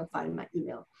that's where you can find my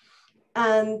email.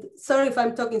 And sorry if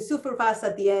I'm talking super fast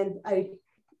at the end. I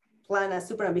plan a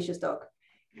super ambitious talk.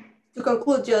 To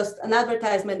conclude, just an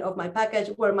advertisement of my package,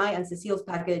 or my and Cecile's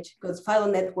package, because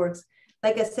phylo networks,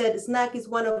 like I said, SNAC is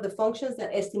one of the functions that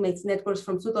estimates networks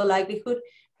from pseudo likelihood,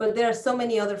 but there are so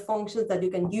many other functions that you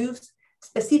can use.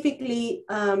 Specifically,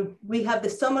 we have the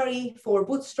summary for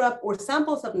bootstrap or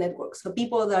samples of networks. So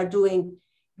people that are doing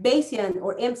Bayesian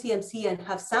or MCMC and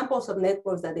have samples of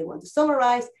networks that they want to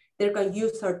summarize, they can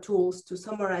use our tools to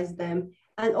summarize them.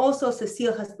 And also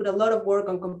Cecile has put a lot of work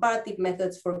on comparative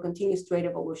methods for continuous trait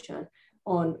evolution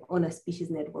on a species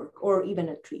network or even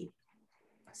a tree.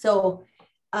 So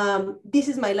this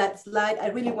is my last slide. I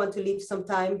really want to leave some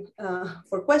time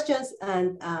for questions.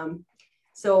 And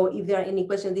so if there are any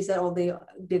questions, these are all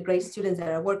the great students that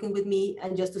are working with me.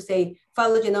 And just to say,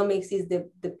 phylogenomics is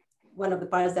one of the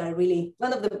parts that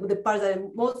the parts that I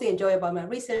mostly enjoy about my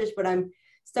research, but I'm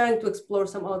starting to explore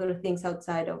some other things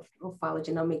outside of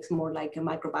phylogenomics, more like a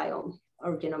microbiome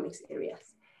or genomics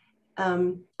areas.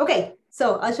 Okay,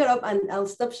 so I'll shut up and I'll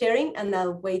stop sharing and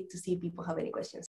I'll wait to see if people have any questions.